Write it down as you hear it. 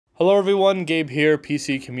Hello everyone, Gabe here,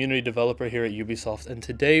 PC community developer here at Ubisoft, and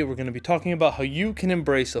today we're going to be talking about how you can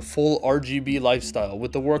embrace a full RGB lifestyle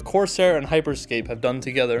with the work Corsair and Hyper Scape have done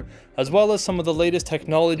together, as well as some of the latest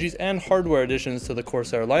technologies and hardware additions to the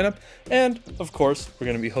Corsair lineup, and of course, we're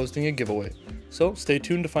going to be hosting a giveaway. So stay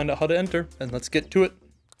tuned to find out how to enter, and let's get to it.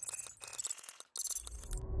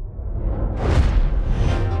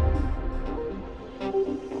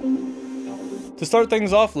 To start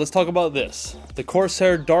things off, let's talk about this. The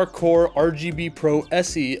Corsair Dark Core RGB Pro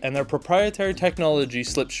SE and their proprietary technology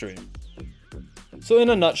slipstream. So in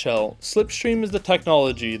a nutshell, slipstream is the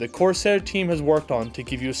technology the Corsair team has worked on to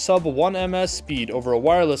give you sub 1 ms speed over a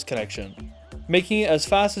wireless connection, making it as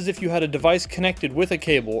fast as if you had a device connected with a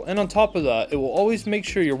cable, and on top of that, it will always make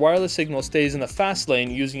sure your wireless signal stays in the fast lane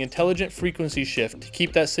using intelligent frequency shift to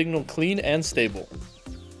keep that signal clean and stable.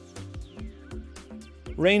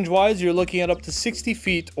 Range-wise, you're looking at up to 60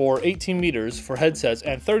 feet or 18 meters for headsets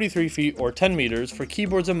and 33 feet or 10 meters for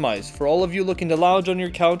keyboards and mice for all of you looking to lounge on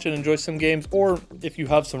your couch and enjoy some games, or if you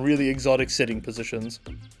have some really exotic sitting positions.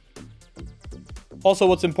 Also,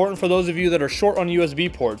 what's important for those of you that are short on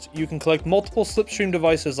USB ports, you can collect multiple slipstream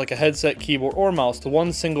devices like a headset, keyboard, or mouse to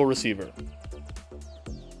one single receiver.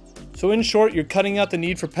 So in short, you're cutting out the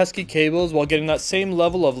need for pesky cables while getting that same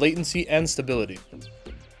level of latency and stability.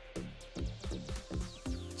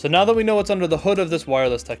 So now that we know what's under the hood of this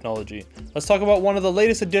wireless technology, let's talk about one of the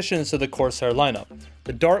latest additions to the Corsair lineup,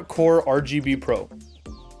 the Dark Core RGB Pro.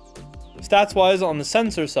 Stats wise, on the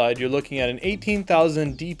sensor side, you're looking at an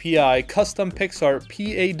 18,000 dpi custom Pixar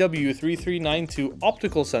PAW3392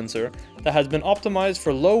 optical sensor that has been optimized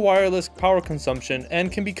for low wireless power consumption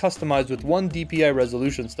and can be customized with 1 dpi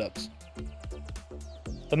resolution steps.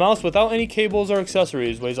 The mouse without any cables or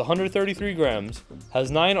accessories weighs 133 grams, has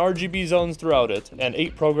 9 RGB zones throughout it, and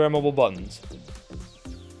 8 programmable buttons.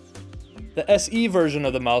 The SE version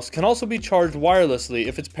of the mouse can also be charged wirelessly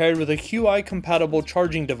if it's paired with a QI compatible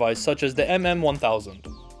charging device such as the MM1000.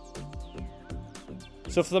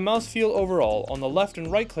 So for the mouse feel overall, on the left and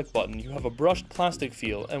right click button you have a brushed plastic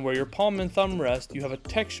feel, and where your palm and thumb rest you have a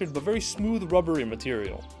textured but very smooth rubbery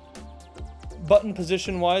material. Button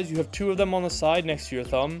position wise, you have 2 of them on the side next to your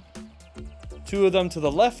thumb, 2 of them to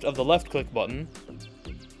the left of the left click button,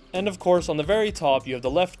 and of course on the very top you have the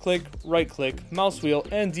left click, right click, mouse wheel,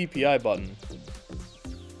 and DPI button.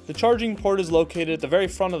 The charging port is located at the very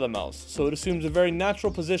front of the mouse, so it assumes a very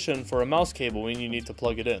natural position for a mouse cable when you need to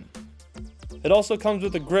plug it in. It also comes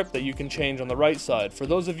with a grip that you can change on the right side for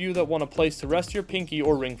those of you that want a place to rest your pinky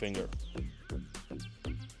or ring finger.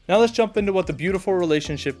 Now let's jump into what the beautiful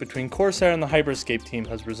relationship between Corsair and the Hyper Scape team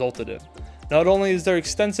has resulted in. Not only is there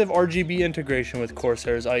extensive RGB integration with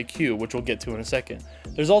Corsair's iCUE, which we'll get to in a second,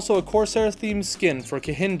 there's also a Corsair themed skin for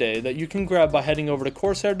Kihinde that you can grab by heading over to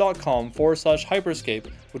corsair.com/hyperscape,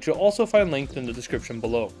 which you'll also find linked in the description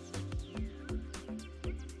below.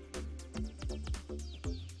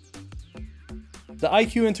 The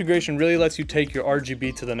iCUE integration really lets you take your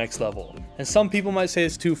RGB to the next level, and some people might say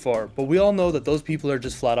it's too far, but we all know that those people are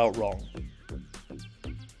just flat out wrong.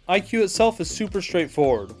 iCUE itself is super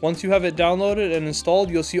straightforward. Once you have it downloaded and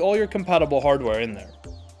installed, you'll see all your compatible hardware in there.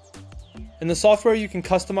 In the software you can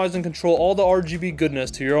customize and control all the RGB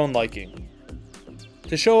goodness to your own liking.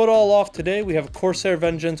 To show it all off today, we have a Corsair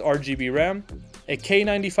Vengeance RGB RAM, a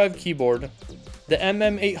K95 keyboard, the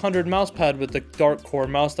MM800 mousepad with the Dark Core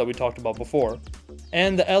mouse that we talked about before,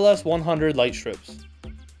 and the LS100 light strips.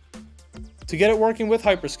 To get it working with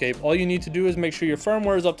Hyper Scape, all you need to do is make sure your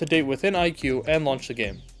firmware is up to date within iCUE and launch the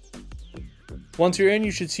game. Once you're in,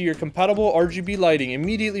 you should see your compatible RGB lighting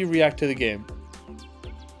immediately react to the game.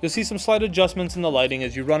 You'll see some slight adjustments in the lighting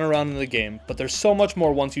as you run around in the game, but there's so much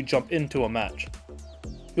more once you jump into a match.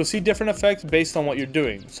 You'll see different effects based on what you're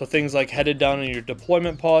doing, so things like headed down in your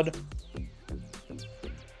deployment pod,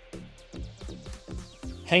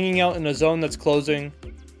 hanging out in a zone that's closing,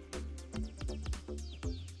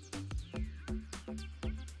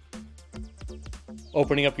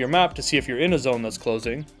 opening up your map to see if you're in a zone that's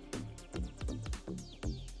closing,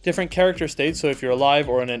 different character states, so if you're alive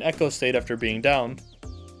or in an echo state after being downed,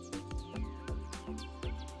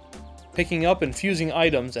 picking up and fusing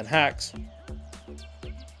items and hacks,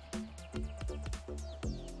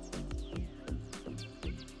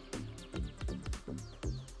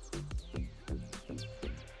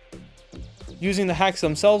 using the hacks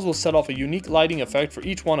themselves will set off a unique lighting effect for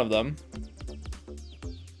each one of them.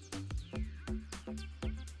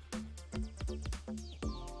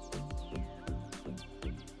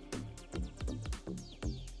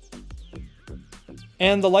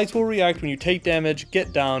 And the lights will react when you take damage,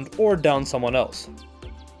 get downed, or down someone else.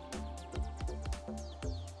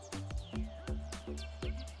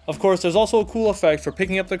 Of course, there's also a cool effect for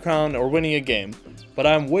picking up the crown or winning a game, but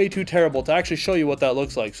I'm way too terrible to actually show you what that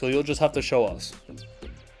looks like, so you'll just have to show us.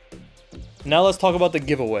 Now let's talk about the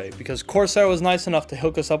giveaway, because Corsair was nice enough to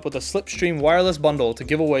hook us up with a slipstream wireless bundle to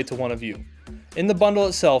give away to one of you. In the bundle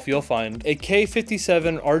itself, you'll find a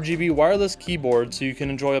K57 RGB wireless keyboard so you can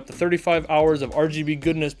enjoy up to 35 hours of RGB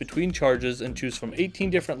goodness between charges and choose from 18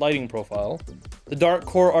 different lighting profile, the Dark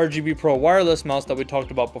Core RGB Pro wireless mouse that we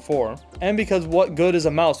talked about before, and because what good is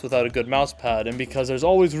a mouse without a good mouse pad, and because there's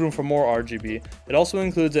always room for more RGB, it also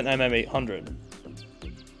includes an MM800.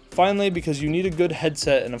 Finally, because you need a good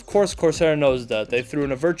headset, and of course Corsair knows that, they threw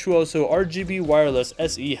in a Virtuoso RGB wireless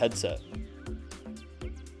SE headset.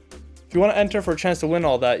 If you want to enter for a chance to win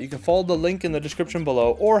all that, you can follow the link in the description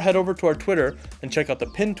below, or head over to our Twitter and check out the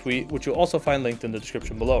pinned tweet, which you'll also find linked in the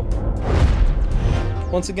description below.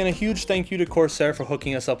 Once again, a huge thank you to Corsair for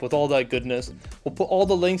hooking us up with all that goodness. We'll put all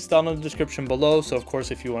the links down in the description below, so of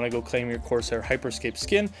course if you want to go claim your Corsair Hyper Scape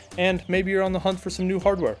skin, and maybe you're on the hunt for some new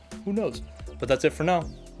hardware, who knows. But that's it for now.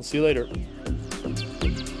 We'll see you later.